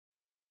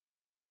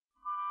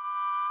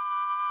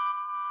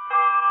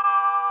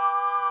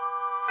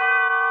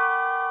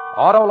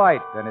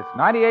Autolite and its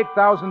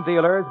 98,000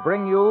 dealers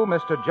bring you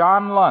Mr.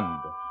 John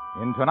Lund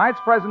in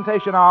tonight's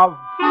presentation of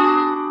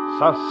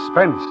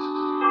Suspense.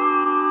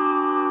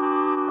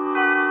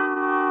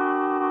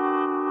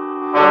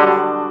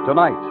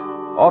 Tonight,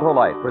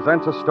 Autolite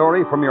presents a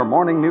story from your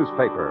morning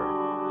newspaper.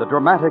 The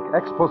dramatic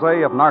expose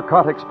of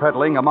narcotics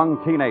peddling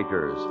among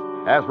teenagers,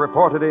 as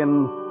reported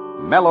in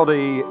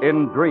Melody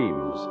in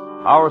Dreams.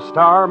 Our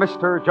star,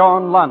 Mr.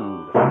 John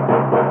Lund.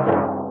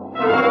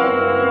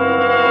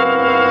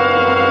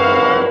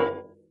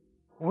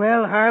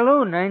 Well, Harlow,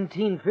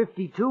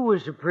 1952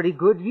 was a pretty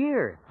good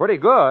year. Pretty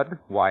Good?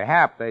 Why,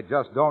 Hap, they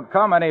just don't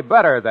come any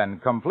better than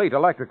complete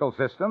electrical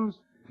systems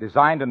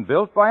designed and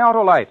built by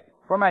Autolite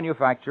for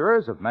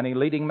manufacturers of many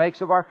leading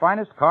makes of our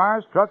finest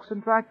cars, trucks,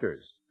 and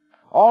tractors.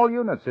 All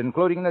units,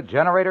 including the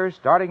generator,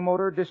 starting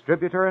motor,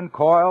 distributor, and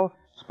coil,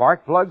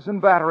 spark plugs,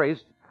 and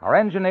batteries, are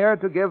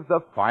engineered to give the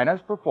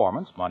finest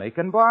performance money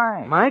can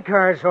buy. My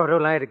car's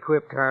Autolite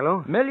equipped,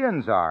 Harlow.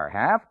 Millions are,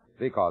 Hap,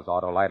 because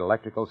Autolite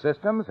electrical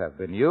systems have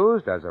been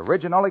used as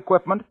original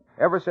equipment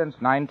ever since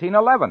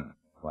 1911,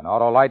 when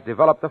Autolite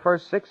developed the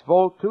first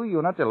 6-volt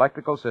 2-unit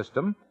electrical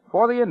system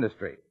for the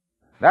industry.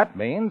 That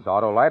means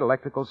Autolite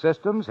electrical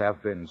systems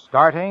have been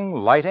starting,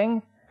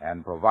 lighting,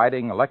 and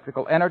providing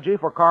electrical energy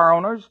for car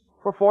owners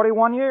for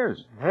 41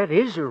 years. That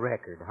is a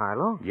record,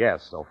 Harlow.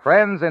 Yes, so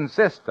friends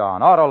insist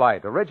on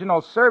Autolite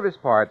original service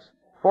parts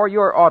for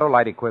your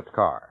Autolite-equipped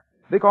car,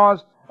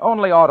 because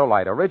only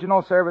Autolite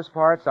original service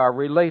parts are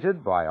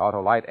related by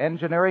Autolite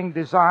engineering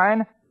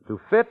design to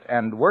fit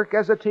and work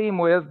as a team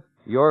with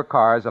your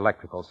car's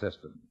electrical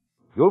system.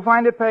 You'll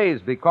find it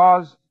pays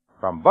because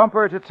from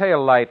bumper to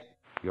tail light,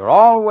 you're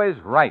always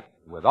right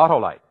with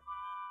Autolite.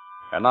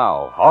 And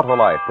now,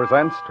 Autolite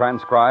presents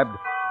transcribed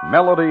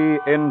Melody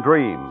in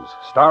Dreams,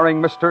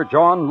 starring Mr.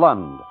 John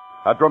Lund,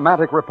 a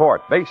dramatic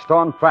report based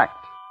on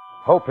fact,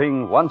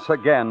 hoping once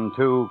again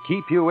to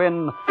keep you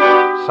in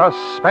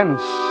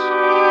suspense.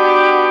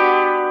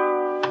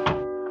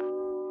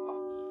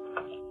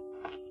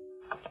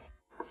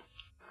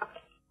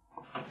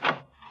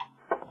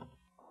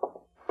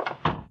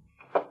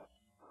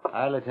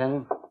 Hi,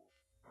 Lieutenant.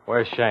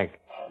 Where's Shank?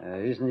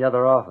 He's in the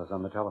other office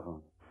on the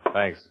telephone.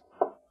 Thanks.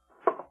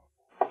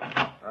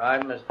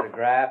 Right, Mr.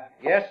 Graff.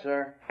 Yes,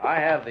 sir. I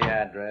have the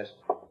address.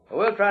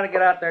 We'll try to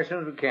get out there as soon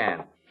as we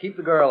can. Keep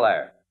the girl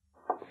there.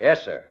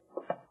 Yes, sir.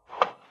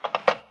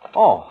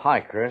 Oh, hi,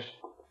 Chris.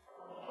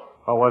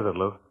 What was it,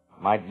 Lou?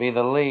 Might be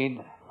the lead.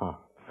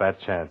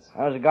 Fat chance.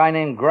 There was a guy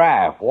named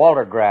Graff,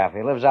 Walter Graff.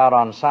 He lives out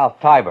on South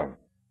Tyburn.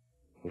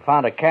 He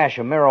found a cache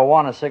of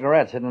marijuana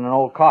cigarettes hidden in an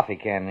old coffee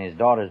can in his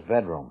daughter's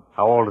bedroom.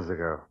 How old is the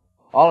girl?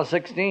 All of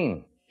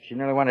 16. She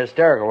nearly went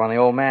hysterical when the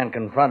old man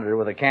confronted her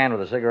with a can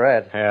with the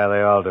cigarettes. Yeah,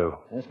 they all do.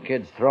 This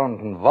kid's throwing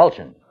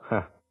convulsions.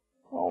 Huh.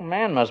 Old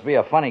man must be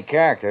a funny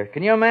character.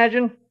 Can you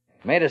imagine?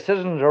 Made a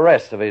citizen's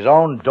arrest of his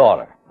own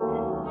daughter.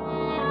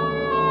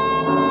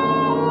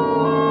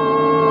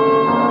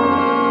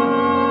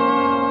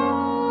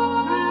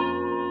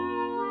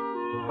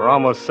 For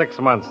almost 6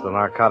 months, the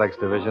Narcotics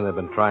Division had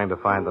been trying to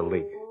find the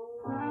leak.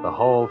 The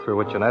hole through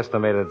which an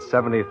estimated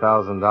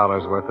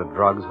 $70,000 worth of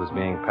drugs was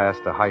being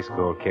passed to high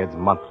school kids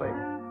monthly,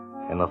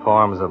 in the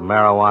forms of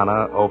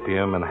marijuana,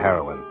 opium, and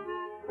heroin.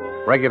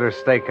 Regular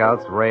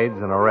stakeouts,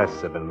 raids, and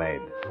arrests had been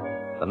made.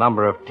 The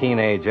number of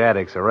teenage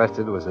addicts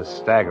arrested was a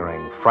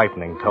staggering,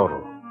 frightening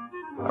total.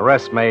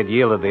 Arrests made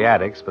yielded the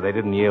addicts, but they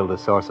didn't yield the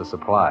source of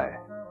supply.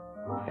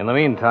 In the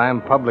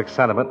meantime, public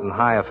sentiment and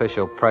high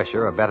official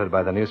pressure, abetted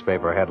by the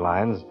newspaper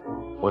headlines,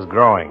 was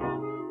growing,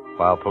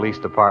 while police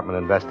department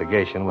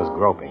investigation was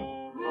groping.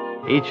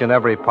 Each and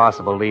every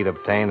possible lead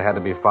obtained had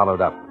to be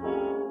followed up.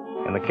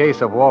 In the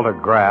case of Walter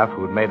Graff,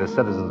 who'd made a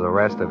citizen's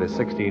arrest of his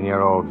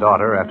 16-year-old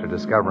daughter after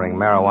discovering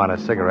marijuana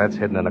cigarettes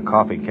hidden in a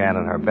coffee can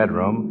in her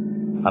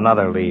bedroom,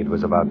 another lead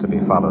was about to be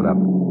followed up.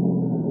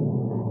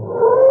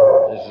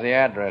 This is the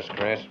address,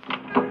 Chris.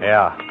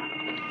 Yeah.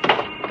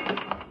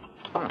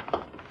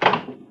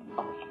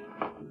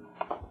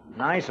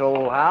 Nice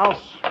old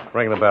house.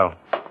 Ring the bell.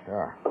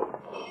 Sure.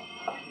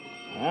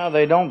 Well,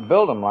 they don't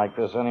build them like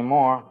this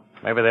anymore.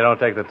 Maybe they don't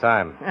take the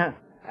time.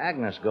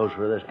 Agnes goes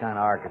for this kind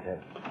of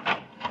architect.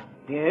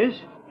 Yes?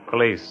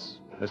 Police.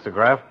 Mr.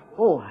 Graff?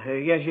 Oh,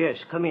 yes.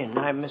 Come in.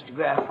 I'm Mr.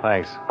 Graff.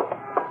 Thanks.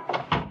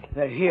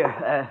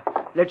 Here,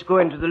 let's go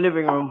into the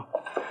living room.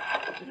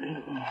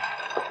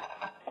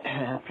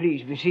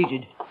 Please be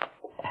seated.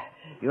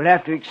 You'll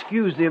have to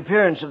excuse the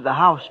appearance of the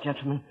house,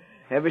 gentlemen.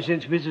 Ever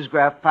since Mrs.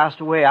 Graff passed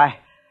away, I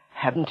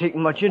haven't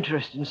taken much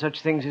interest in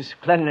such things as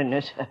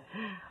cleanliness.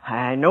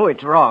 I know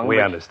it's wrong. We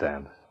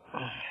understand.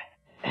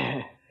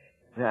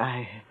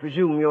 I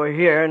presume you're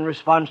here in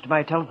response to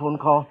my telephone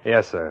call?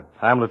 Yes, sir.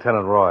 I'm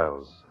Lieutenant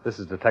Royals. This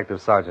is Detective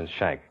Sergeant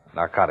Shank,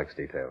 Narcotics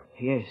Detail.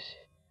 Yes.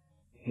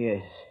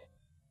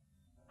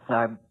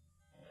 I'm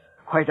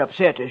quite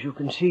upset, as you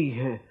can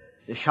see.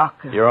 The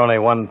shock... You're only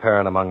one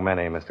parent among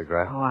many, Mr.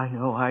 Graff.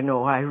 Oh, I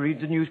know. I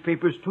read the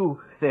newspapers, too.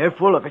 They're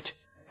full of it.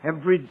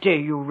 Every day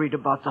you read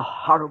about the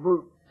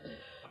horrible...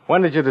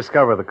 When did you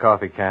discover the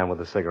coffee can with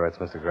the cigarettes,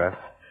 Mr. Graff?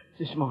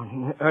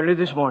 Early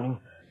this morning.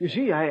 You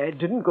see, I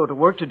didn't go to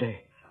work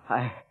today.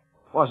 I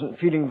wasn't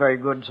feeling very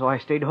good, so I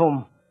stayed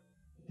home.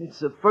 It's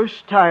the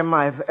first time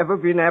I've ever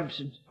been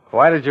absent.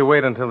 Why did you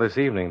wait until this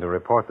evening to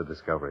report the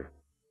discovery?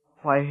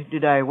 Why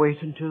did I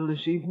wait until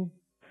this evening?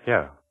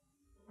 Yeah.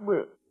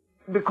 Well,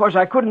 because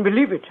I couldn't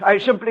believe it. I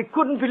simply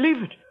couldn't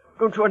believe it.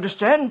 Don't you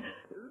understand?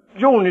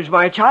 Joan is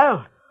my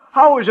child.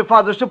 How is a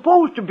father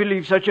supposed to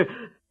believe such a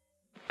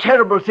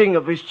terrible thing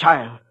of his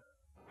child?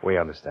 We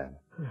understand.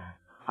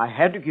 I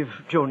had to give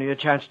Joni a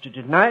chance to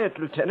deny it,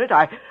 Lieutenant.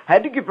 I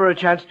had to give her a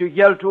chance to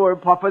yell to her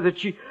papa that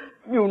she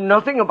knew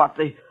nothing about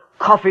the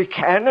coffee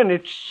can and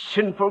its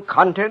sinful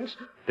contents.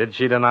 Did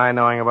she deny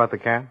knowing about the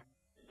can?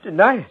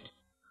 Deny it?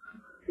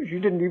 She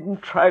didn't even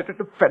try to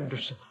defend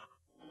herself.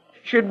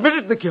 She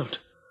admitted the guilt.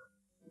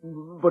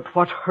 But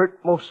what hurt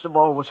most of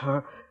all was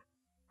her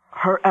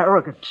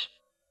arrogance.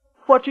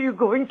 What are you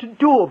going to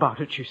do about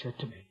it, she said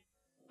to me.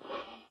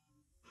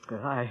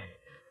 And I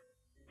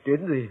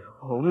did the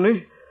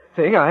only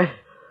thing I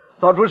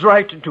thought was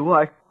right to do.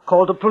 I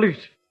called the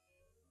police.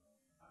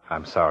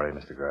 I'm sorry,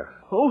 Mr. Graff.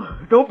 Oh,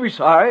 don't be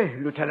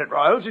sorry, Lieutenant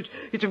Royals.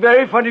 It's a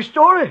very funny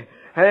story,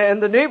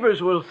 and the neighbors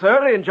will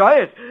thoroughly enjoy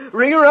it.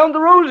 Ring around the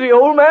rosy.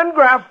 Old man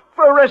Graff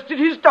arrested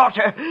his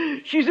daughter.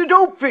 She's a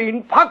dope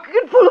fiend,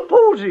 pocket full of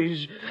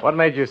posies. What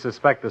made you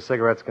suspect the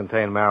cigarettes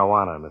contained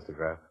marijuana, Mr.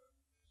 Graff?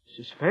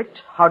 Suspect?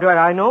 How do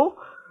I know?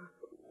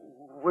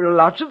 Well,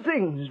 lots of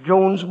things.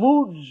 Joan's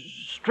moods,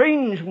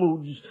 strange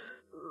moods.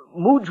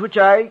 Moods which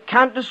I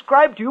can't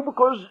describe to you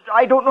because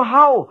I don't know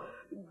how.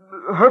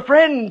 Her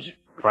friends.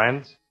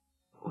 Friends?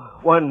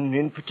 One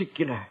in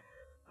particular.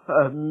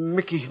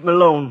 Mickey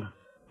Malone.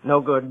 No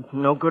good,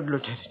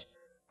 Lieutenant.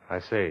 I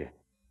see.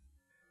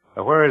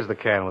 Where is the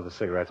can with the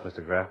cigarettes,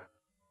 Mr. Graff?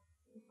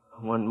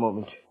 One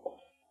moment.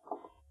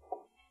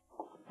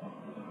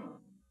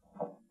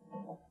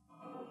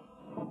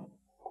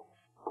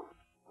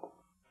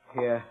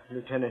 Here,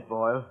 Lieutenant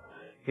Boyle.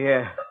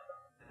 Here.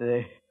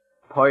 The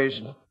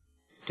poison.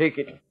 Take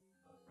it.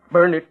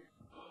 Burn it.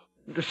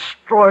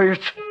 Destroy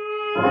it.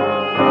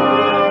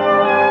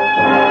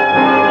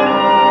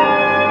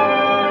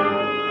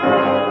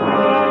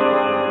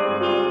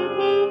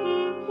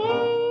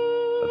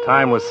 The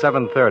time was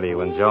 7:30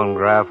 when Joan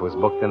Graff was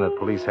booked in at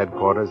police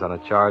headquarters on a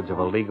charge of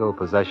illegal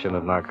possession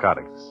of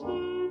narcotics.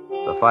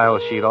 The file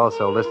sheet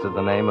also listed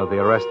the name of the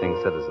arresting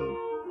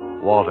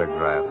citizen, Walter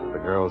Graff, the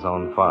girl's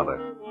own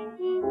father.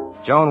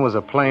 Joan was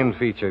a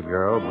plain-featured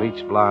girl,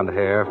 bleached blonde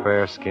hair,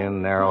 fair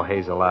skin, narrow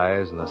hazel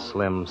eyes, and a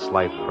slim,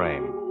 slight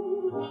frame.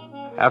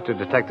 After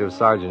Detective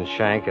Sergeant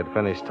Shank had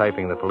finished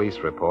typing the police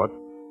report,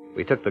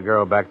 we took the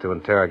girl back to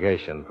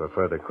interrogation for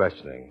further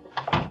questioning.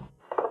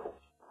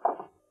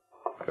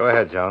 Go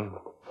ahead, Joan.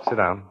 Sit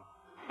down.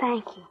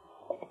 Thank you.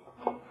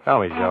 Tell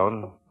me,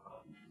 Joan,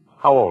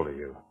 how old are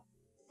you?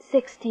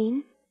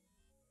 16.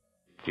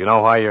 Do you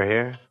know why you're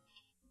here?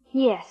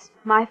 Yes,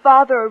 my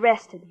father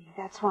arrested me.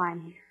 That's why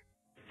I'm here.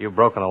 You've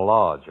broken a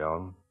law,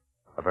 Joan.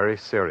 A very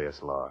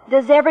serious law.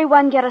 Does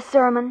everyone get a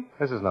sermon?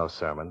 This is no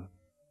sermon.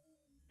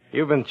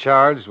 You've been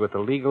charged with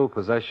illegal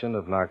possession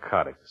of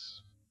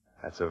narcotics.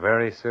 That's a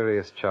very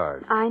serious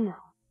charge. I know.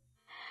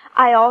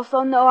 I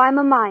also know I'm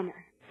a minor.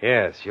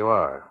 Yes, you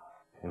are.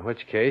 In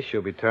which case,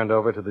 you'll be turned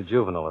over to the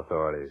juvenile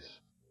authorities.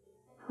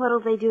 What'll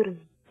they do to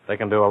me? They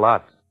can do a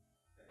lot.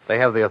 They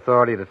have the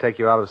authority to take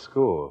you out of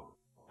school,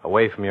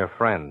 away from your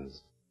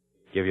friends,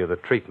 give you the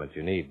treatment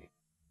you need.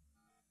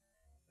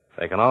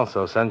 They can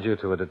also send you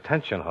to a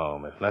detention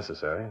home if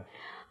necessary.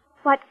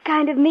 What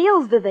kind of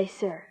meals do they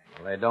serve?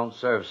 Well, they don't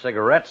serve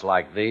cigarettes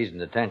like these in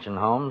detention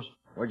homes.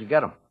 Where'd you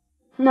get them?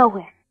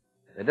 Nowhere.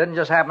 They didn't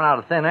just happen out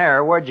of thin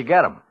air. Where'd you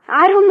get them?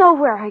 I don't know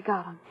where I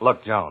got them.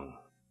 Look, Joan,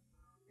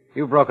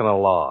 you've broken a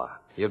law.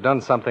 You've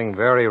done something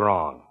very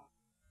wrong.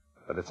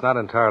 But it's not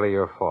entirely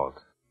your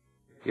fault.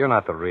 You're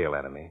not the real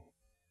enemy.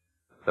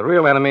 The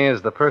real enemy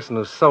is the person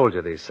who sold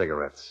you these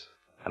cigarettes.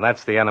 And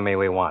that's the enemy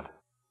we want.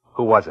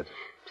 Who was it?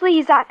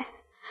 Please,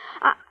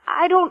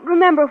 I don't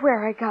remember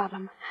where I got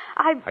them.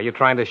 Are you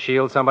trying to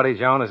shield somebody,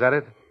 Joan? Is that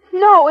it?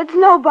 No, it's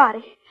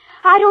nobody.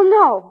 I don't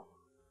know.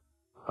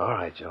 All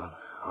right, Joan.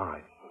 All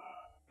right.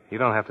 You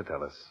don't have to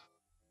tell us.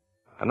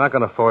 I'm not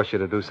going to force you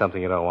to do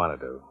something you don't want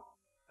to do.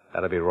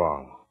 That'd be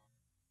wrong.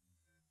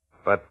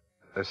 But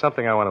there's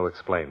something I want to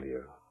explain to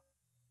you.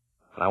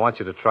 And I want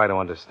you to try to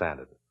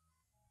understand it.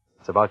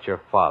 It's about your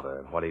father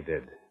and what he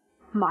did.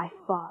 My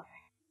father.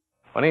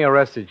 When he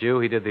arrested you,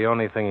 he did the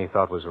only thing he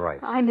thought was right.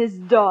 I'm his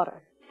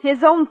daughter.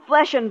 His own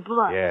flesh and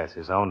blood. Yes,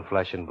 his own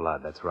flesh and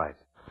blood. That's right.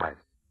 Right.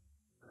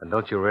 And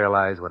don't you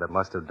realize what it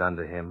must have done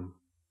to him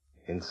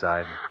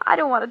inside? I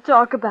don't want to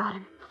talk about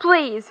him.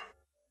 Please.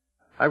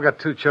 I've got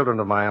 2 children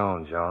of my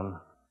own, Joan.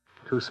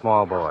 2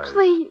 small boys.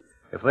 Please.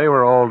 If they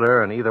were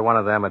older and either one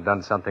of them had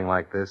done something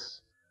like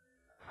this,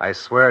 I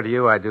swear to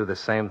you I'd do the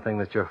same thing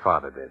that your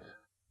father did.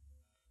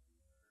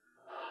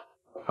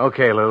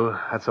 Okay, Lou.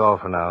 That's all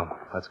for now.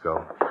 Let's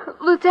go.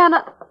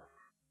 Lieutenant.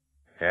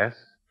 Yes?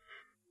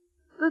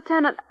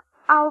 Lieutenant,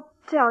 I'll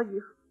tell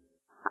you.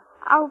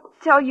 I'll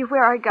tell you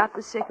where I got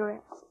the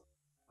cigarettes.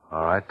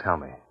 All right, tell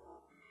me.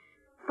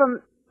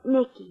 From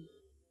Nicky.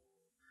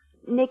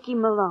 Nicky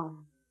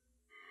Malone.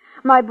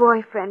 My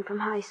boyfriend from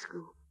high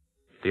school.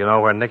 Do you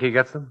know where Nicky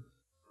gets them?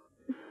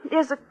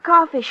 There's a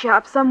coffee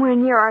shop somewhere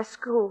near our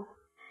school.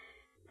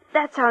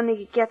 That's how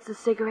Nicky gets the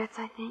cigarettes,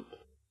 I think.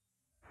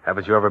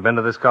 Haven't you ever been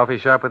to this coffee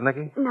shop with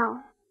Nicky? No.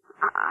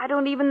 I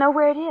don't even know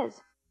where it is.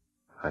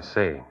 I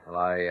see. Will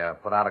I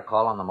put out a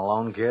call on the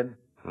Malone kid?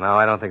 No,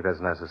 I don't think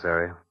that's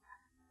necessary.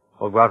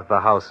 We'll go out to the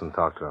house and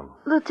talk to him.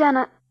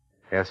 Lieutenant,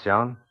 Yes,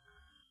 Joan?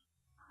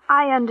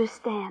 I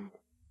understand.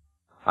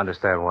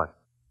 Understand what?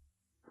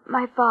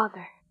 My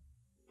father.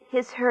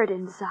 His hurt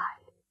inside.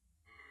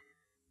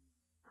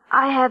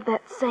 I have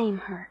that same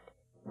hurt.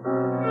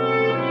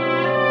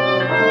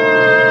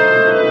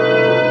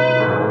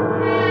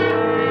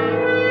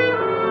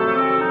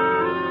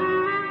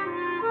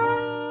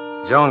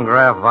 Joan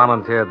Graff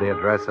volunteered the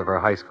address of her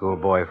high school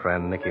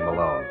boyfriend, Nicky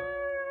Malone.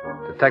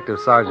 Detective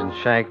Sergeant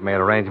Shank made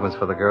arrangements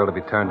for the girl to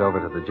be turned over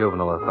to the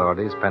juvenile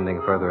authorities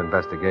pending further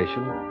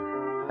investigation,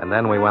 and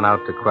then we went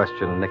out to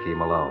question Nicky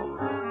Malone.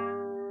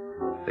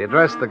 The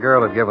address the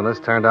girl had given us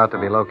turned out to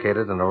be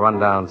located in a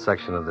rundown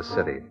section of the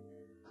city.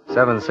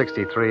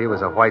 763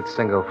 was a white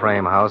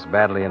single-frame house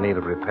badly in need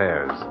of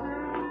repairs.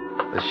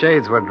 The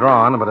shades were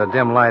drawn, but a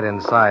dim light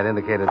inside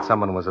indicated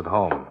someone was at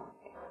home.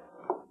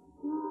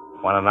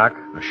 Want to knock?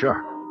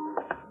 Sure.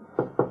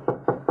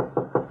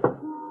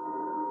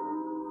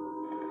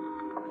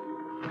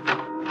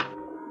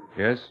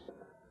 Yes?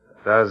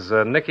 Does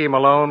Nicky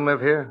Malone live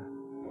here?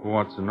 Who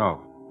wants to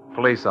know?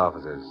 Police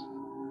officers.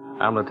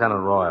 I'm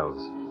Lieutenant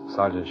Royals,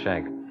 Sergeant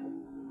Shank.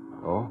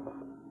 Oh?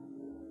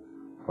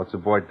 What's the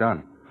boy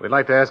done? We'd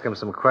like to ask him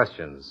some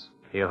questions.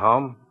 He at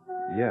home?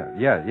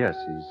 Yes.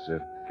 He's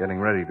getting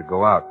ready to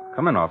go out.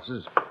 Come in,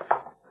 officers.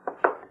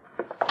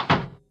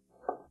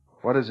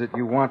 What is it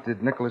you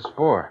wanted Nicholas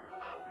for?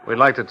 We'd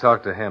like to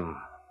talk to him.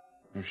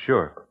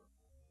 Sure.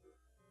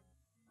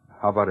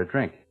 How about a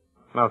drink?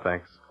 No,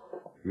 thanks.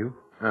 You?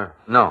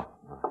 No.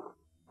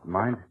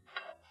 Mind?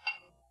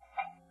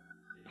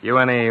 You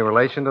any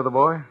relation to the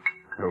boy?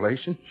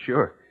 Relation?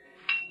 Sure.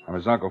 I'm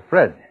his Uncle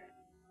Fred.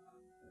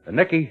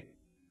 Nicky.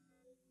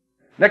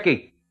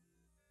 Nicky!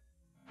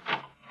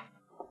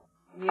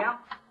 Yeah?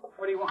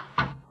 What do you want?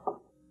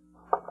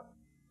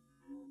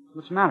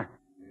 What's the matter?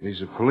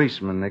 He's a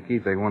policeman, Nicky.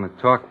 They want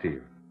to talk to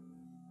you.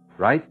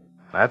 Right?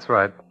 That's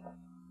right.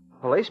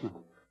 Policeman.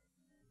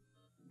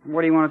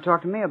 What do you want to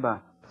talk to me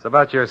about? It's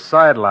about your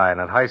sideline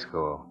at high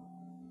school.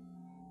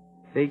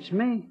 Beats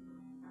me.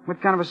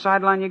 What kind of a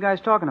sideline you guys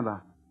talking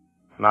about?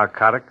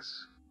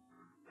 Narcotics?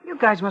 You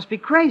guys must be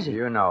crazy.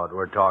 You know what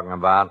we're talking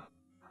about.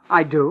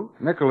 I do.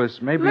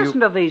 Nicholas, maybe Listen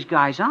to these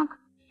guys, Unc.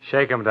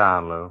 Shake him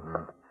down, Lou.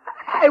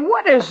 Hey,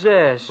 what is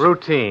this?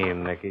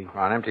 Routine, Nicky. Come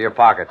on, empty your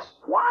pockets.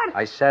 What?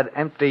 I said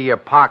empty your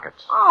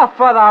pockets. Oh,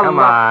 for the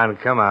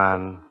Come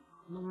on.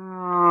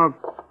 Oh.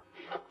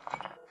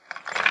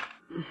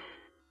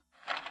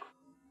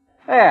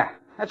 There.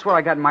 That's what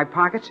I got in my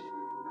pockets.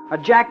 A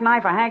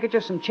jackknife, a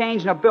handkerchief, some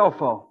change, and a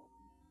billfold.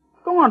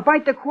 Go on,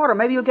 bite the quarter.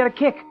 Maybe you'll get a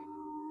kick.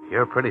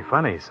 You're pretty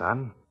funny,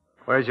 son.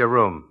 Where's your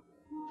room?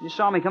 You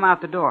saw me come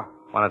out the door.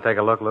 Want to take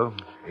a look, Lou?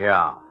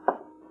 Yeah.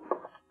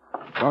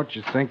 Don't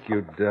you think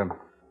you'd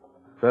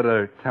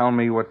better tell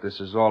me what this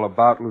is all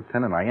about,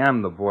 Lieutenant? I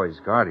am the boy's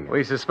guardian.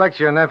 We suspect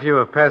your nephew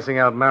of passing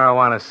out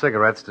marijuana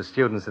cigarettes to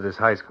students at his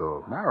high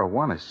school.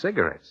 Marijuana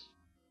cigarettes?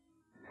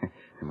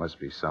 There must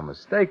be some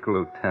mistake,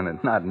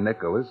 Lieutenant, not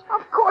Nicholas.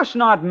 Of course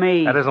not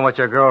me. That isn't what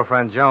your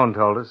girlfriend Joan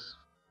told us.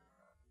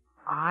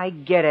 I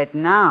get it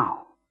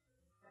now.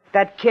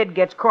 That kid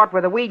gets caught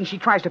with the weed and she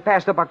tries to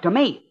pass the buck to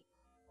me.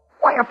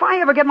 Why, if I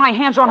ever get my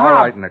hands on her... All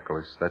right,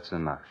 Nicholas, that's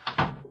enough.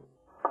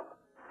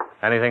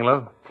 Anything,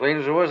 Lou? Clean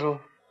as a whistle.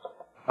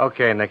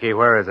 Okay, Nicky,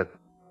 where is it?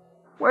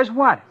 Where's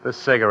what? The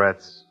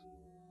cigarettes.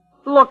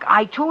 Look,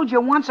 I told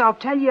you once, I'll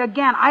tell you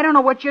again. I don't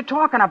know what you're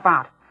talking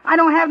about. I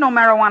don't have no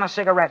marijuana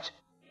cigarettes.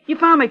 You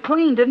found me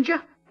clean, didn't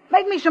you?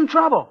 Make me some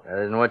trouble.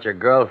 That isn't what your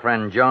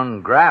girlfriend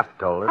Joan Graff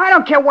told us. I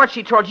don't care what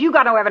she told you. You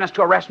got no evidence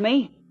to arrest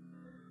me.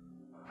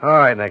 All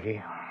right,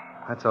 Nicky.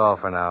 That's all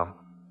for now.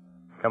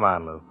 Come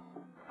on, Lou.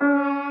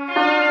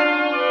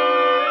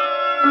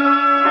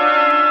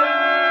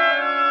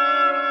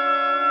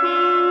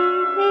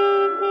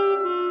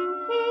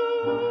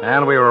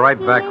 And we were right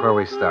back where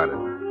we started.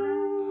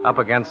 Up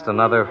against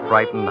another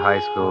frightened high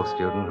school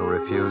student who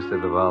refused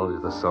to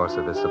divulge the source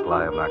of his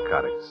supply of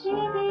narcotics.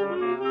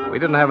 We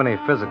didn't have any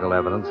physical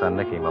evidence on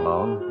Nicky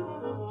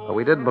Malone, but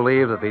we did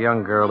believe that the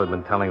young girl had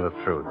been telling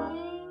the truth,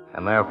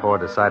 and therefore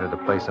decided to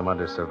place him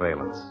under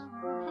surveillance.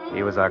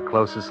 He was our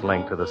closest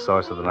link to the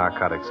source of the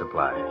narcotic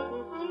supply.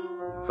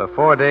 For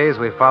 4 days,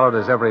 we followed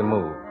his every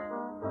move.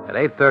 At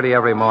 8:30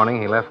 every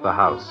morning, he left the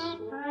house,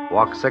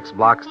 walked 6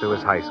 blocks to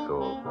his high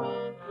school,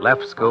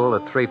 left school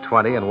at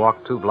 3:20 and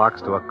walked 2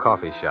 blocks to a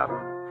coffee shop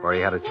where he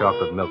had a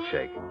chocolate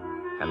milkshake,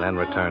 and then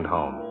returned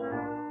home.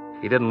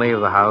 He didn't leave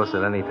the house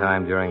at any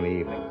time during the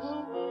evenings.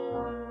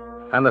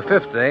 On the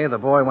 5th day, the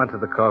boy went to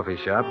the coffee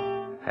shop,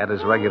 had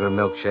his regular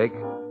milkshake,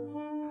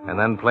 and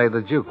then played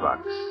the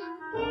jukebox.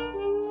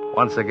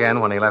 Once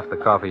again, when he left the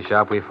coffee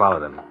shop, we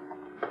followed him.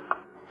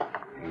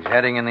 He's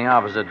heading in the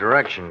opposite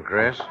direction,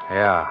 Chris.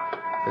 Yeah.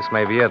 This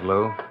may be it,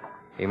 Lou.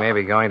 He may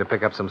be going to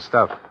pick up some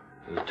stuff.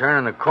 He's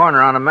turning the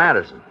corner onto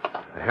Madison.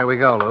 Here we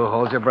go, Lou.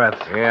 Hold your breath.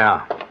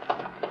 Yeah.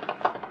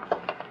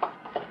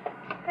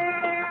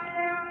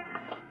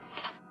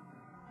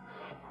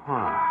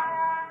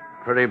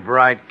 Huh. Pretty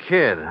bright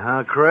kid,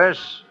 huh, Chris?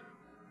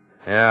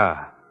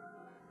 Yeah.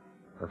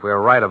 If we're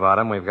right about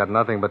him, we've got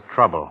nothing but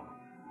trouble.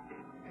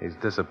 He's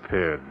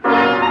disappeared.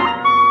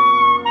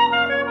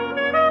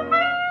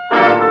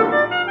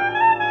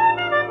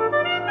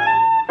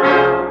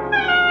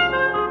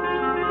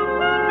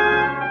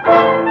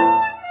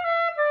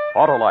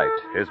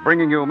 Autolite is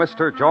bringing you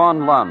Mr.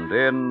 John Lund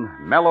in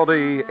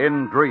Melody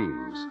in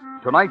Dreams.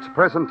 Tonight's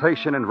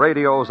presentation in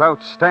radio's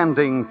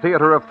outstanding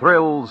theater of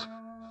thrills,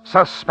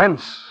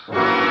 Suspense.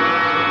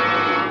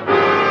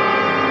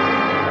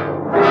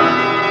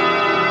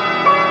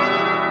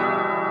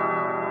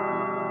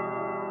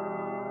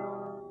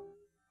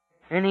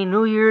 Any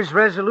New Year's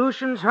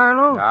resolutions,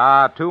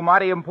 Harlow? Two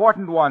mighty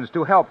important ones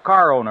to help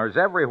car owners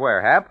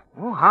everywhere, Hap.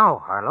 Oh,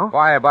 how, Harlow?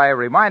 Why, by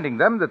reminding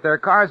them that their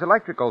car's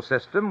electrical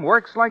system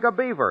works like a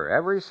beaver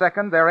every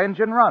second their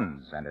engine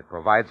runs, and it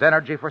provides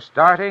energy for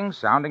starting,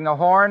 sounding the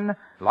horn,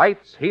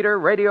 lights, heater,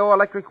 radio,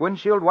 electric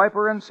windshield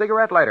wiper, and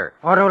cigarette lighter.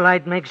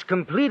 Autolite makes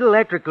complete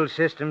electrical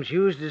systems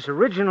used as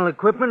original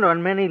equipment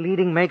on many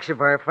leading makes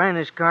of our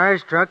finest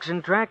cars, trucks,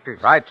 and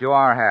tractors. Right you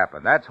are, Hap,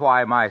 and that's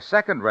why my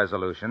second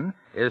resolution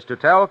is to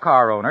tell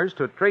car owners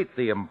to treat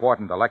the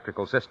important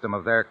electrical system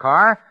of their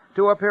car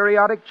to a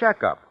periodic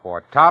checkup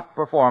for top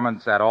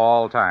performance at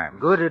all times.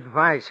 Good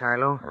advice,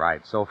 Harlow.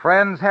 Right. So,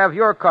 friends, have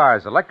your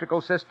car's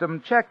electrical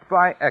system checked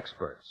by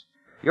experts.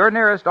 Your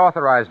nearest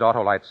authorized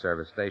Autolite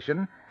service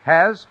station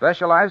has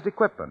specialized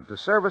equipment to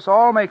service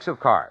all makes of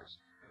cars.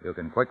 You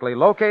can quickly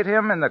locate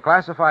him in the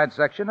classified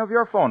section of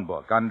your phone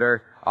book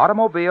under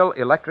Automobile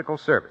Electrical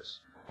Service.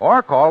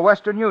 Or call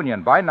Western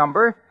Union by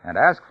number and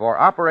ask for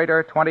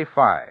Operator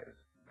 25.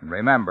 And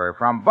remember,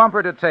 from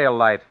bumper to tail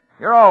light,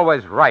 you're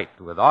always right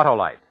with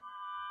Autolite.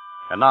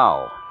 And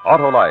now,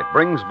 Autolite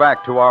brings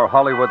back to our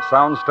Hollywood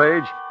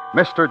soundstage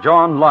Mr.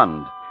 John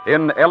Lund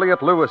in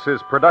Elliot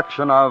Lewis's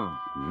production of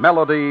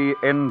Melody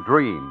in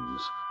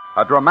Dreams,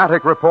 a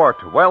dramatic report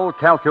well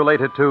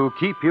calculated to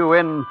keep you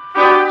in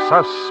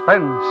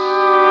suspense.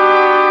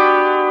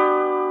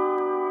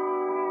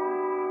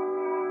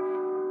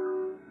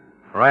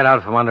 Right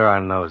out from under our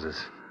noses.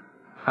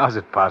 How's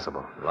it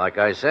possible? Like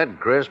I said,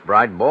 Chris,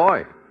 bright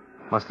boy.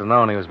 Must have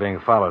known he was being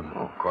followed.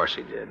 Oh, of course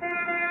he did.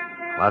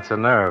 Lots of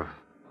nerve.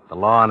 The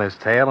law on his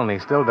tail, and he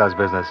still does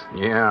business.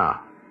 Yeah.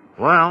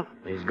 Well,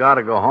 he's got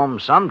to go home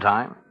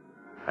sometime.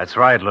 That's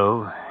right,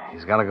 Lou.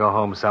 He's got to go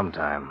home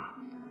sometime.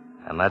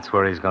 And that's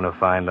where he's going to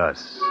find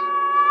us.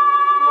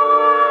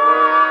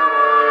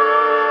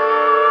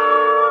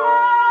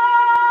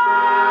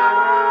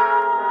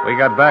 We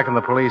got back in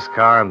the police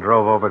car and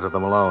drove over to the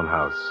Malone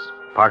house,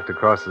 parked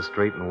across the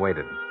street and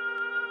waited.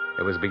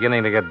 It was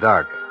beginning to get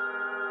dark.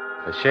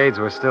 The shades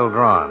were still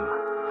drawn.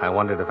 I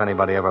wondered if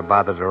anybody ever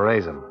bothered to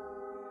raise them.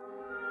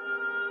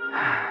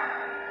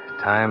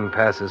 Time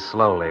passes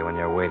slowly when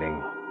you're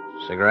waiting.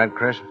 Cigarette,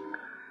 Chris?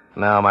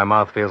 No, my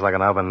mouth feels like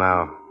an oven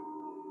now.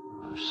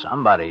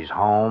 Somebody's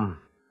home.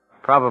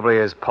 Probably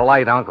his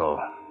polite uncle.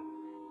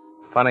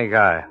 Funny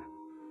guy.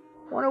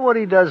 Wonder what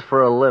he does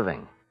for a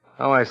living.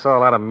 Oh, I saw a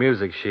lot of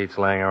music sheets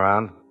laying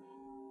around.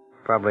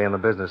 Probably in the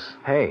business.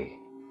 Hey.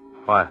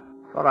 What?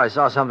 Thought I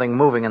saw something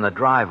moving in the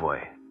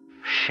driveway.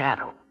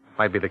 Shadow.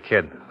 Might be the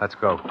kid. Let's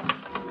go.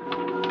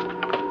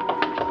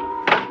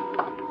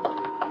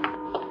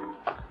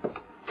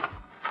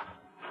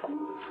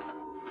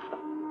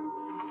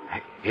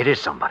 Hey, it is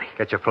somebody.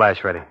 Get your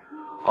flash ready.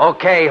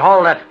 Okay,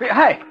 hold it.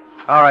 Hey,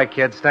 All right,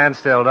 kid, stand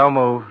still. Don't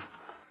move.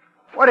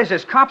 what is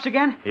this, cops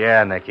again?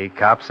 Yeah, Nicky,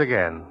 cops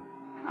again.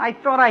 I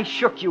thought I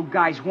shook you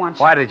guys once.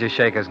 Why did you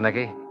shake us,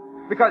 Nicky?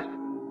 Because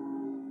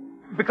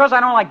I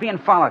don't like being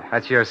followed.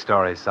 That's your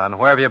story, son.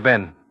 Where have you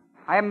been?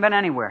 I haven't been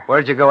anywhere.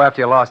 Where'd you go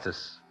after you lost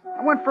us?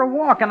 I went for a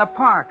walk in the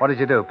park. What did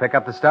you do? Pick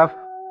up the stuff?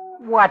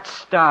 What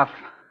stuff?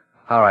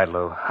 All right,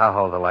 Lou. I'll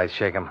hold the light.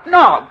 Shake him.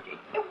 No.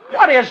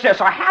 What is this,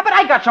 a habit?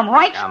 I got some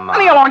rights. Come Leave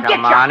me alone. Get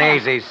come your... on.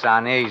 Easy,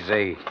 son,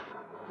 easy.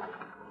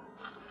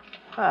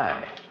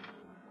 Hey.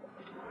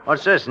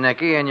 What's this,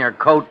 Nicky, in your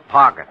coat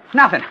pocket?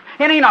 Nothing.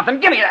 It ain't nothing.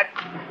 Give me that.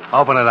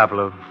 Open it up,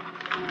 Lou.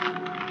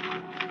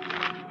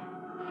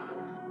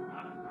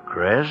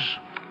 Chris?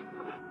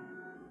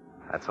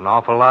 That's an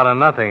awful lot of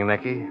nothing,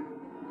 Nicky.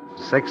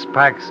 6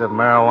 packs of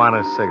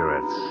marijuana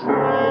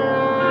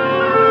cigarettes.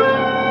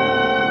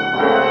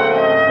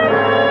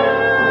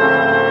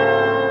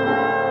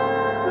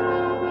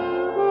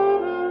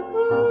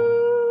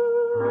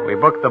 We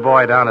booked the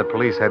boy down at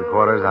police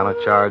headquarters on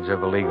a charge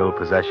of illegal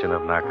possession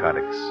of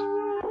narcotics.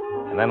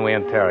 And then we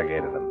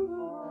interrogated him.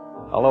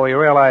 Although he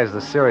realized the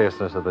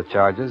seriousness of the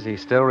charges, he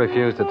still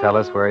refused to tell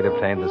us where he'd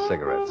obtained the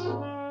cigarettes.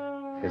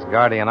 His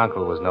guardian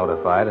uncle was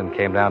notified and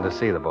came down to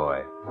see the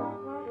boy.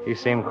 He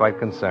seemed quite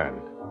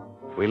concerned.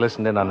 We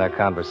listened in on their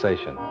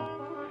conversation.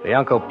 The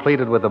uncle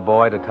pleaded with the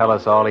boy to tell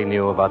us all he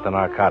knew about the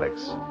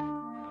narcotics.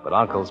 But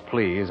Uncle's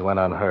pleas went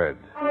unheard.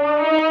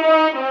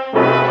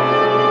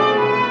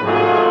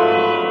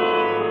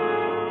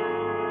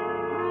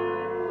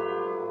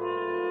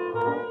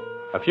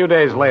 A few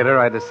days later,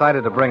 I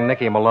decided to bring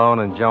Nicky Malone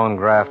and Joan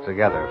Graff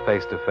together,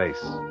 face to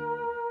face.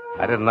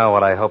 I didn't know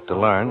what I hoped to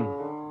learn.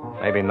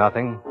 Maybe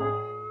nothing.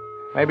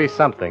 Maybe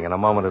something in a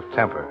moment of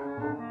temper.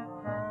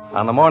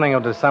 On the morning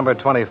of December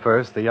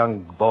 21st, the young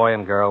boy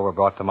and girl were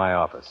brought to my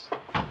office.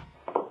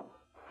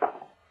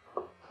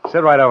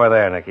 Sit right over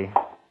there, Nicky.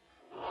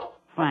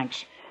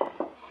 Thanks.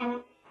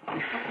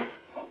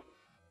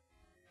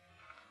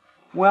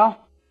 Well?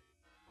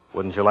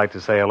 Wouldn't you like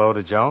to say hello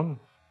to Joan?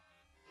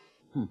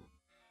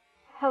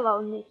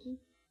 Hello, Nicky.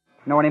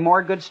 Know any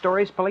more good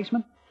stories,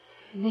 policeman?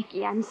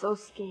 Nicky, I'm so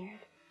scared.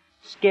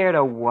 Scared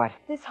of what?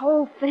 This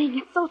whole thing,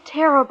 it's so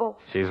terrible.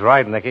 She's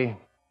right, Nicky.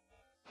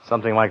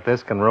 Something like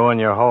this can ruin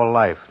your whole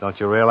life. Don't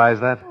you realize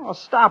that? Oh,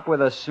 stop with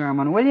the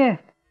sermon, will you?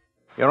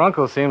 Your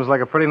uncle seems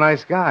like a pretty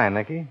nice guy,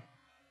 Nicky.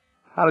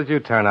 How did you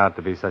turn out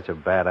to be such a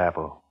bad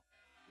apple?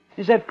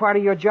 Is that part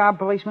of your job,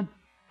 policeman?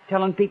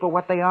 Telling people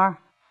what they are?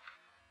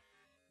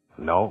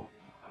 No.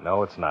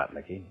 No, it's not,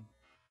 Nicky.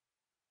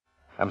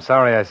 I'm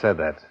sorry I said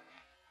that.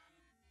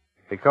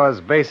 Because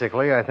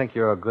basically, I think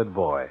you're a good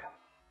boy.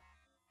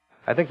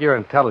 I think you're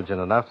intelligent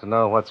enough to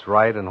know what's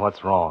right and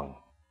what's wrong.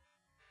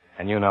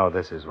 And you know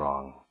this is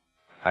wrong.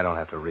 I don't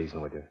have to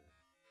reason with you.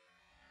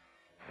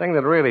 The thing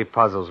that really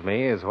puzzles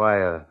me is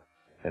why an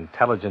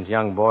intelligent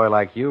young boy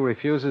like you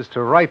refuses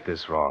to right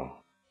this wrong.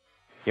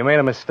 You made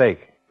a mistake.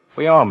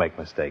 We all make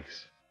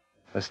mistakes.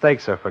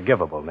 Mistakes are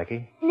forgivable,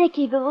 Nicky.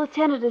 Nicky, the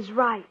lieutenant is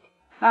right.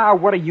 Ah,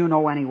 what do you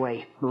know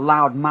anyway,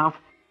 loud mouth?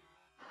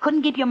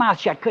 Couldn't keep your mouth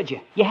shut, could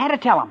you? You had to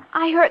tell him.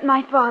 I hurt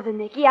my father,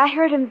 Nicky. I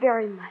hurt him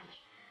very much.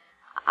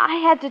 I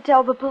had to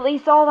tell the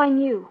police all I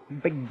knew.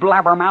 Big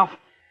blabbermouth.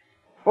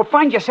 Well,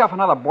 find yourself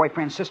another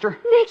boyfriend, sister.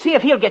 Nicky. See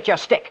if he'll get you a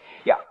stick.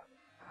 Yeah.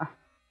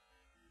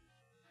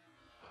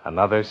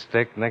 Another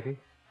stick, Nicky?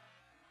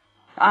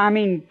 I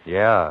mean...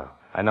 Yeah,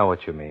 I know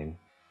what you mean.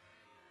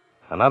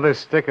 Another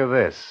stick of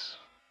this.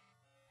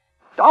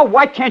 Oh,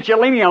 why can't you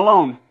leave me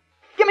alone?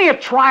 Give me a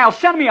trial.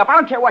 Send me up. I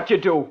don't care what you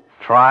do.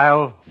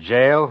 Trial?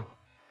 Jail?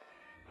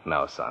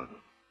 No, son.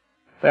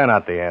 They're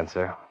not the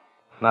answer.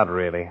 Not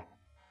really.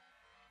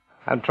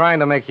 I'm trying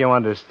to make you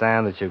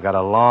understand that you've got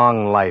a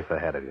long life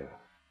ahead of you.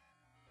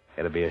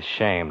 It'd be a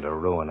shame to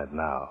ruin it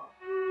now.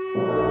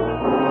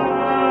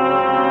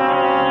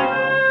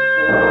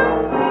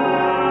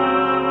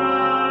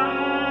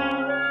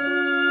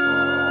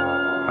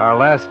 Our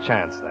last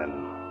chance, then.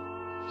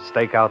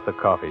 Stake out the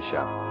coffee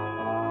shop.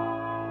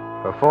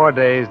 For 4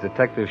 days,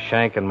 Detective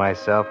Shank and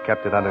myself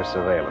kept it under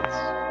surveillance.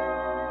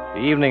 The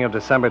evening of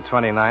December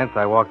 29th,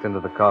 I walked into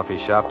the coffee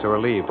shop to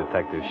relieve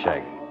Detective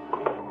Shank.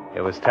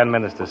 It was 10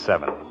 minutes to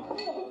 7.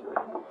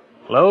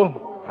 Lou?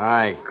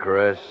 Hi,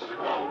 Chris.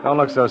 Don't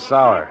look so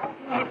sour.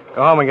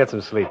 Go home and get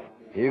some sleep.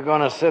 You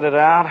gonna sit it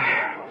out?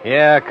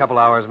 Yeah, a couple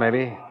hours,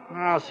 maybe.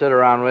 I'll sit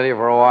around with you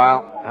for a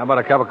while. How about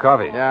a cup of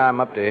coffee? Yeah, I'm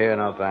up to here,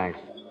 no thanks.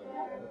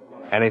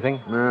 Anything?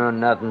 No,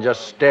 nothing.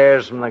 Just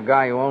stares from the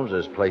guy who owns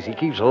this place. He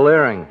keeps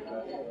leering.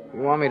 If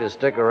you want me to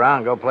stick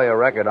around, go play a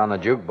record on the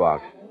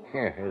jukebox.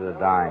 Here's a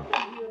dime.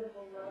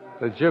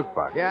 The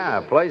jukebox?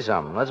 Yeah, play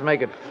something. Let's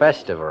make it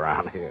festive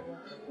around here.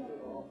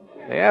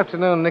 The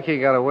afternoon Nicky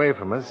got away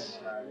from us,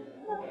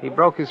 he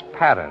broke his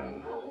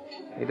pattern.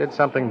 He did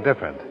something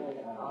different.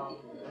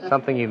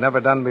 Something he'd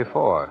never done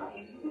before.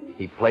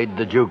 He played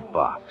the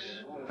jukebox.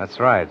 That's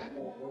right.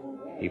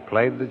 He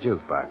played the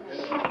jukebox.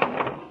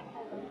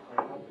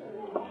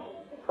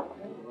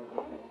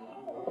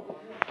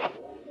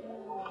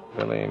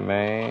 Billy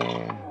May,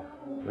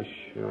 wish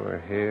you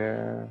were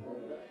here.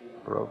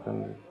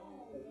 Broken.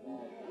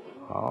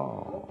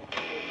 Oh.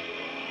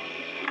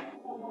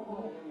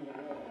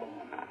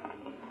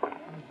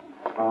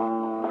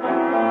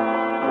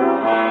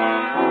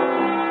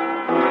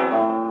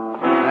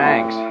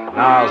 Thanks.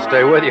 Now I'll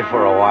stay with you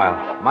for a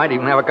while. Might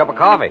even have a cup of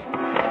coffee.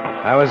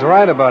 I was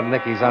right about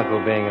Nicky's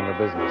uncle being in the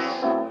business.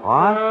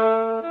 What?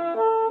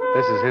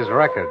 This is his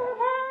record.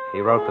 He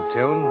wrote the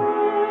tune.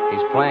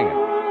 He's playing it.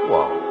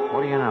 Whoa,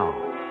 what do you know?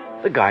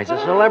 The guy's a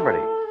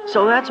celebrity.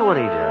 So that's what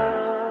he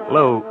does.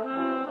 Lou,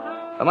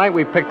 the night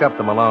we picked up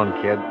the Malone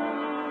kid,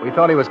 we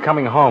thought he was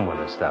coming home with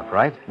his stuff,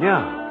 right?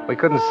 Yeah. We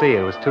couldn't see.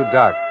 It was too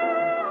dark.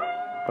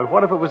 But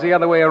what if it was the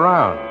other way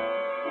around?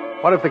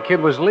 What if the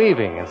kid was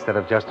leaving instead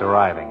of just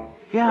arriving?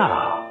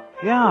 Yeah.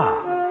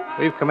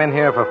 We've come in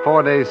here for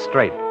 4 days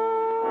straight.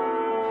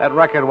 That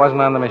record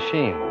wasn't on the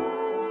machine.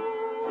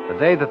 The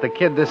day that the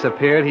kid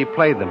disappeared, he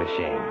played the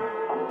machine.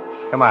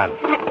 Come on.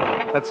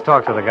 Let's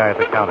talk to the guy at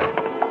the counter.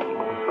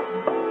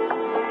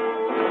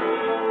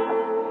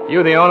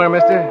 You the owner,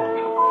 mister?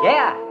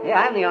 Yeah,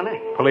 I'm the owner.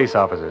 Police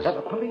officers.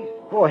 Police?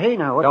 Oh, hey,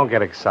 now, what? Don't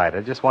get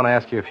excited. Just want to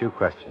ask you a few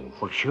questions.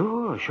 Well,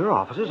 sure,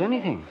 officers,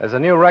 anything. There's a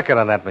new record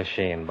on that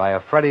machine by a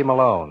Freddie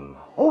Malone.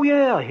 Oh,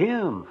 yeah,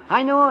 him.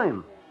 I know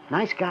him.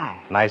 Nice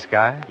guy. Nice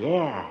guy?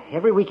 Yeah,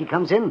 every week he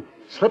comes in,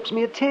 slips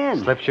me a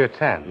 10. Slips you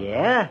 10.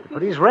 Yeah, to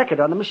put his record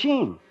on the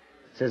machine.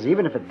 Says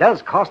even if it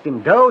does cost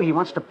him dough, he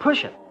wants to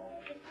push it.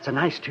 It's a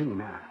nice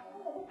tune.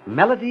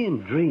 Melody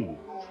and Dreams.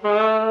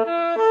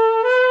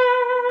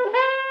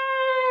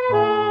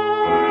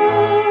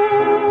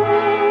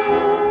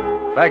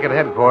 Back at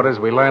headquarters,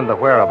 we learned the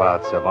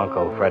whereabouts of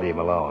Uncle Freddie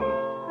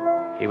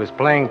Malone. He was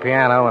playing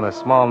piano in a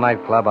small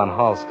nightclub on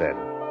Halstead.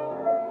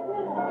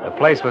 The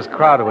place was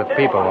crowded with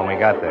people when we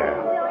got there.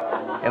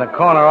 In a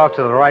corner off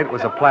to the right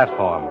was a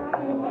platform.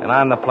 And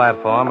on the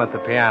platform at the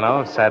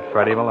piano sat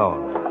Freddie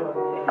Malone.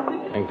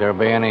 Think there'll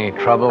be any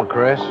trouble,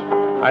 Chris?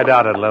 I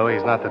doubt it, Lou.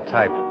 He's not the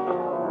type.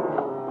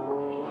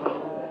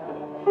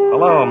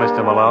 Hello,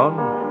 Mr. Malone.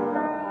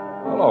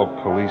 Hello,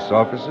 police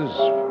officers.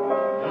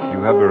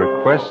 You have a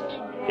request?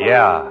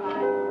 Yeah.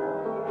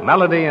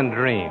 Melody and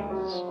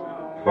Dreams.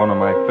 One of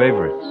my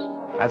favorites.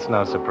 That's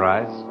no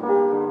surprise.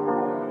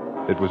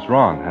 It was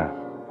wrong, huh?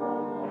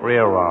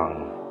 Real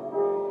wrong.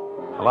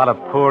 A lot of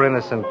poor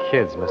innocent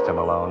kids, Mr.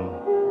 Malone.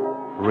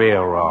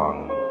 Real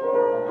wrong.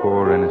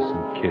 Poor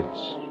innocent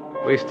kids.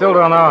 We still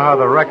don't know how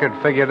the record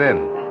figured in.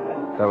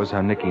 That was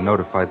how Nicky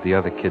notified the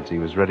other kids he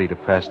was ready to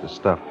pass the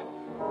stuff.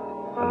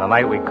 And the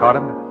night we caught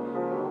him?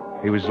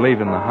 He was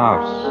leaving the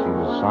house. He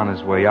was on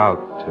his way out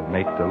to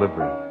make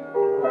delivery.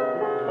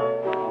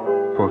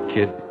 Poor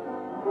kid.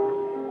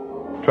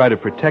 Try to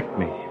protect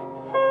me.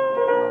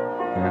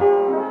 Yeah.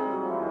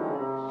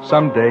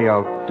 Someday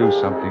I'll do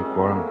something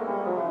for him.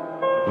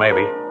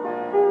 Maybe.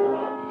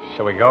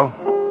 Shall we go?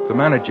 The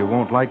manager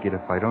won't like it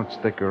if I don't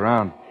stick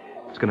around.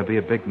 It's going to be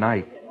a big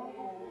night.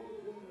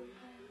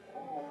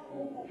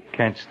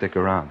 Can't stick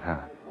around,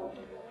 huh?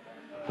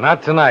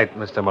 Not tonight,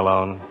 Mr.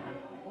 Malone.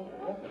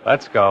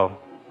 Let's go.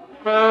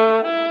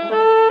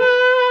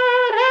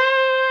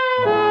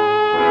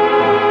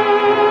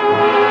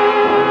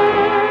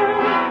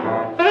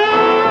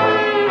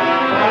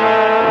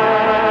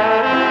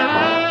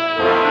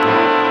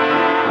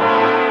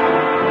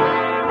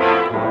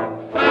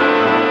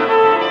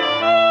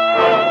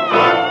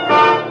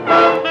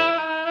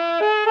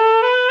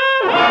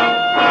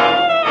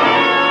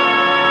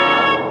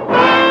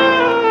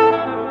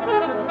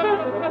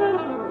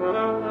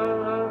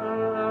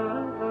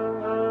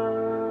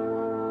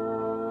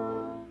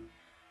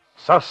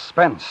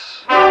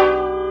 Suspense.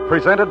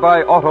 Presented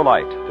by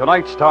Autolite.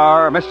 Tonight's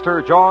star,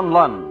 Mr. John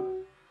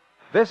Lund.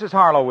 This is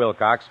Harlow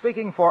Wilcox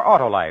speaking for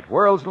Autolite,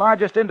 world's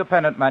largest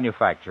independent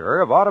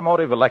manufacturer of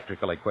automotive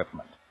electrical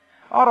equipment.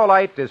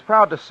 Autolite is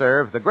proud to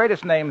serve the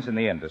greatest names in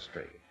the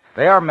industry.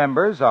 They are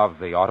members of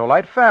the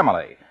Autolite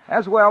family,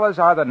 as well as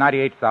are the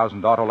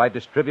 98,000 Autolite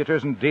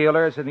distributors and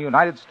dealers in the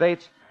United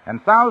States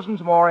and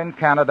thousands more in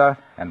Canada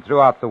and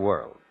throughout the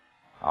world.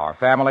 Our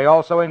family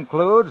also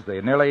includes the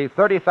nearly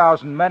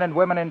 30,000 men and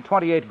women in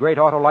 28 great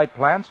Autolite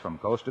plants from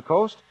coast to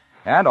coast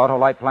and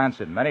Autolite plants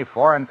in many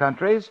foreign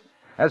countries,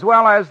 as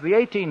well as the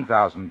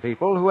 18,000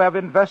 people who have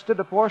invested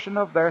a portion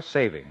of their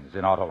savings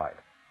in Autolite.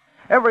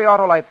 Every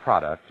Autolite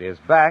product is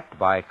backed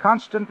by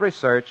constant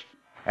research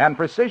and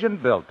precision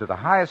built to the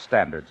highest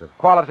standards of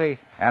quality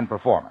and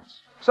performance.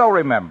 So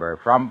remember,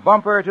 from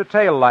bumper to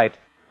tail light,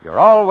 you're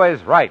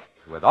always right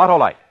with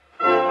Autolite.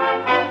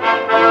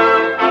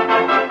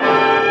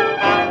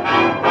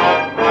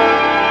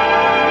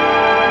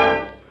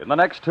 In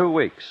the next 2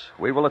 weeks,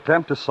 we will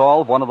attempt to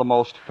solve one of the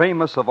most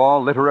famous of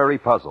all literary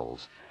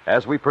puzzles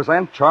as we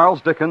present Charles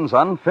Dickens'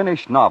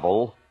 unfinished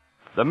novel,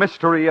 The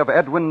Mystery of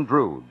Edwin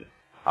Drood.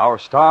 Our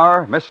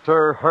star,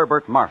 Mr.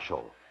 Herbert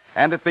Marshall.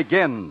 And it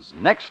begins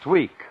next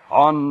week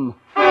on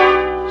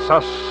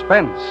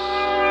Suspense.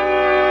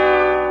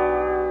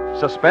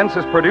 Suspense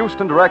is produced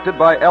and directed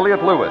by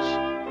Elliot Lewis,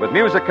 with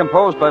music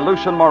composed by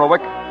Lucian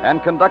Morowick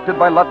and conducted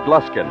by Lud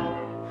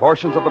Gluskin.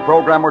 Portions of the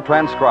program were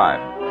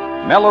transcribed.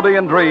 Melody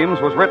and Dreams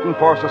was written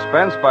for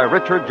Suspense by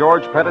Richard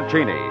George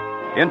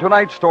Petticini. In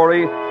tonight's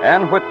story,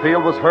 Ann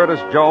Whitfield was heard as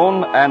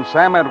Joan and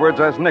Sam Edwards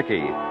as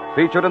Nicky.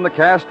 Featured in the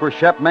cast were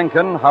Shep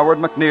Menken, Howard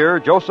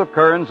McNear, Joseph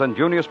Kearns, and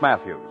Junius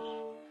Matthews.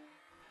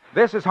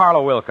 This is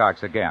Harlow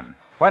Wilcox again.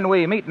 When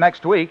we meet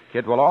next week,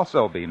 it will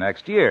also be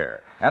next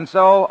year. And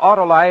so,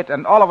 Autolite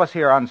and all of us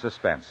here on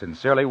Suspense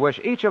sincerely wish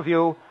each of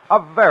you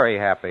a very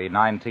happy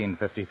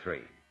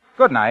 1953.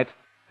 Good night.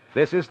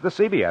 This is the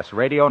CBS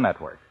Radio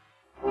Network.